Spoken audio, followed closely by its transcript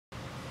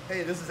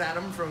Hey, this is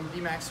Adam from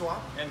Dmax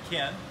Swap. And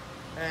Ken.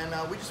 And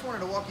we just wanted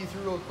to walk you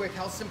through real quick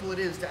how simple it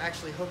is to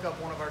actually hook up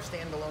one of our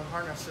standalone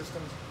harness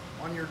systems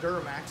on your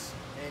Duramax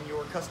and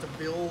your custom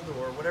build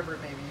or whatever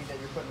it may be that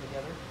you're putting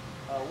together.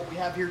 What we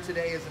have here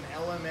today is an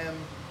LMM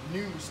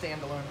new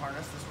standalone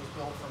harness. This was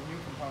built from new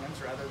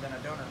components rather than a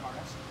donor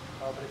harness,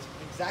 but it's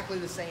exactly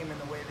the same in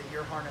the way that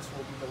your harness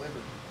will be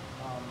delivered.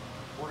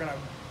 We're going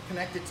to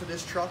connect it to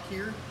this truck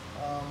here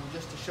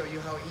just to show you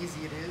how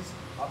easy it is.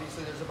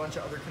 Obviously there's a bunch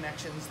of other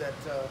connections that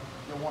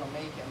you'll want to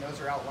make, and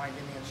those are outlined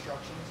in the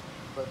instructions.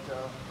 But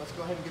let's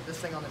go ahead and get this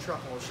thing on the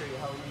truck and we'll show you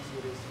how easy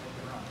it is to make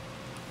it run.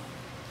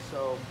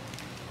 So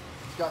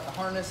it's got the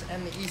harness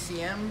and the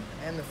ECM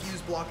and the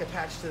fuse block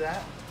attached to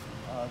that.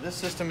 This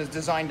system is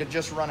designed to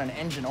just run an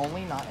engine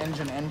only, not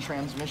engine and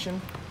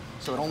transmission.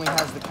 So it only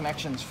has the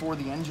connections for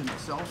the engine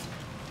itself.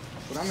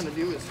 What I'm going to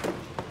do is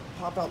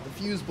pop out the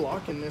fuse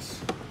block in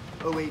this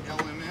 08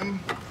 LMM,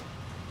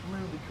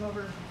 remove the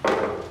cover,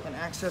 and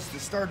access the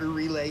starter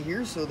relay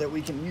here so that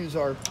we can use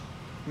our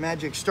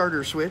magic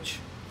starter switch.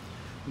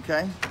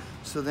 Okay,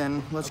 so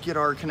then let's get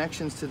our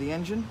connections to the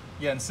engine.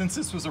 Yeah, and since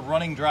this was a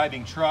running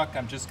driving truck,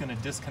 I'm just going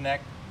to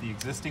disconnect the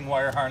existing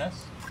wire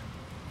harness.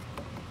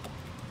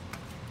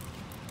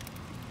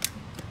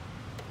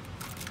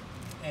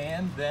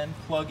 And then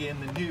plug in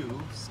the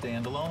new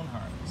standalone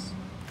harness.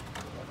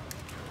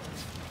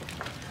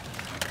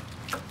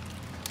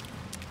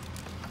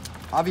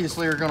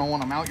 Obviously you're going to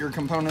want to mount your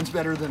components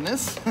better than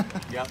this.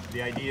 Yep,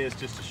 the idea is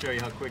just to show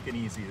you how quick and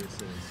easy this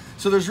is.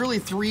 So there's really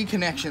three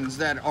connections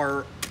that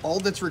are all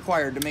that's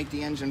required to make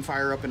the engine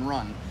fire up and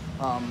run.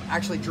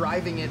 Actually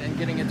driving it and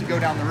getting it to go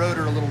down the road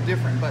are a little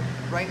different, but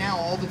right now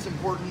all that's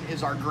important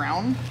is our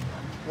ground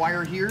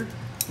wire here.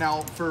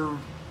 Now for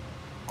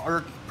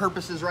our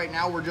purposes right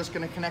now, we're just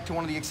going to connect to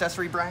one of the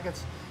accessory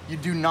brackets. You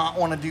do not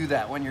want to do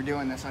that when you're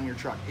doing this on your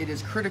truck. It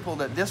is critical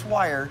that this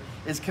wire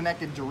is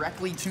connected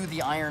directly to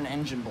the iron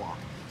engine block.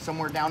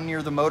 Somewhere down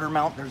near the motor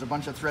mount, there's a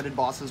bunch of threaded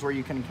bosses where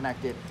you can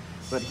connect it.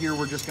 But here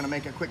we're just going to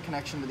make a quick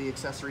connection to the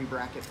accessory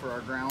bracket for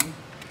our ground.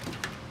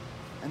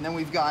 And then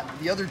we've got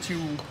the other two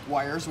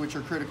wires, which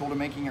are critical to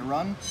making it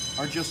run,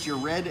 are just your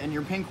red and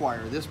your pink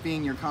wire. This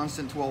being your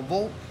constant 12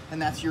 volt, and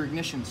that's your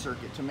ignition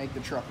circuit to make the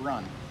truck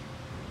run.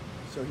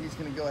 So he's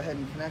going to go ahead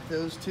and connect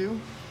those two.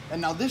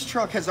 And now this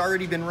truck has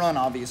already been run,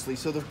 obviously,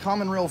 so the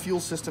common rail fuel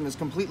system is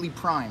completely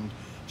primed.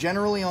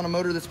 Generally on a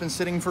motor that's been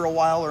sitting for a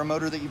while or a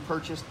motor that you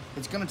purchased,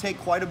 it's going to take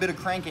quite a bit of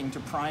cranking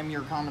to prime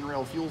your common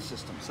rail fuel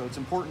system. So it's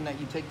important that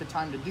you take the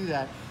time to do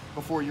that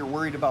before you're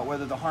worried about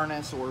whether the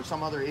harness or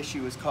some other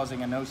issue is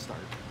causing a no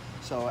start.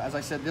 So as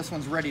I said, this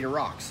one's ready to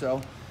rock.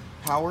 So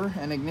power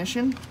and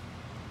ignition,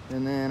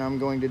 and then I'm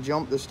going to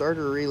jump the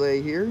starter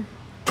relay here.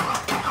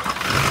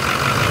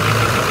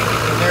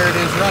 And there it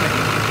is running.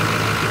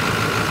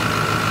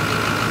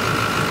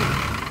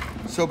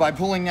 So by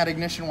pulling that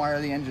ignition wire,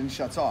 the engine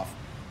shuts off.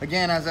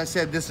 Again, as I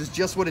said, this is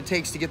just what it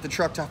takes to get the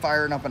truck to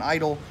firing up and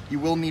idle. You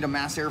will need a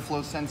mass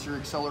airflow sensor,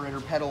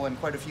 accelerator pedal, and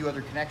quite a few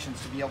other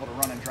connections to be able to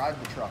run and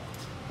drive the truck.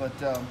 But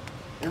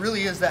it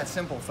really is that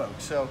simple,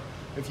 folks. So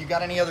if you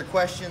got any other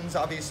questions,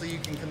 obviously you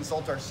can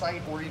consult our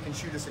site, or you can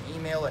shoot us an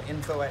email at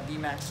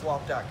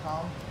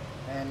info@dmaxswap.com.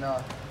 And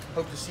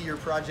hope to see your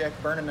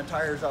project burning the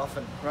tires off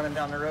and running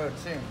down the road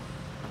soon.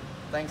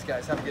 Thanks,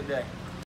 guys. Have a good day.